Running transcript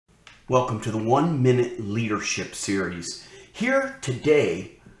Welcome to the 1 Minute Leadership Series. Here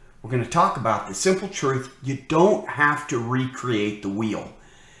today, we're going to talk about the simple truth: you don't have to recreate the wheel.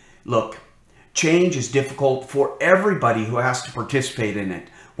 Look, change is difficult for everybody who has to participate in it.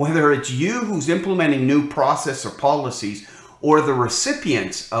 Whether it's you who's implementing new process or policies, or the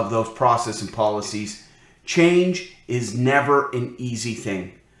recipients of those process and policies, change is never an easy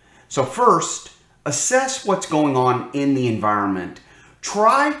thing. So first, assess what's going on in the environment.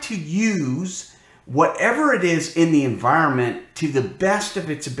 Try to use whatever it is in the environment to the best of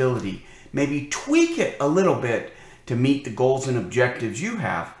its ability. Maybe tweak it a little bit to meet the goals and objectives you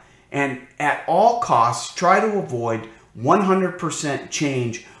have. And at all costs, try to avoid 100%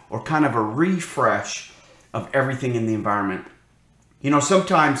 change or kind of a refresh of everything in the environment. You know,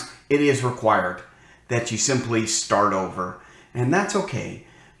 sometimes it is required that you simply start over, and that's okay.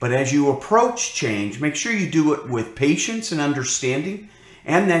 But as you approach change, make sure you do it with patience and understanding,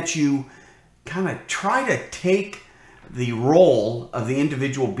 and that you kind of try to take the role of the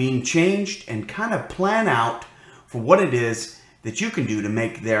individual being changed and kind of plan out for what it is that you can do to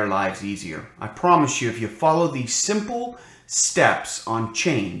make their lives easier. I promise you, if you follow these simple steps on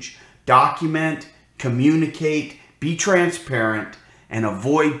change, document, communicate, be transparent, and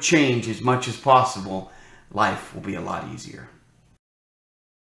avoid change as much as possible, life will be a lot easier.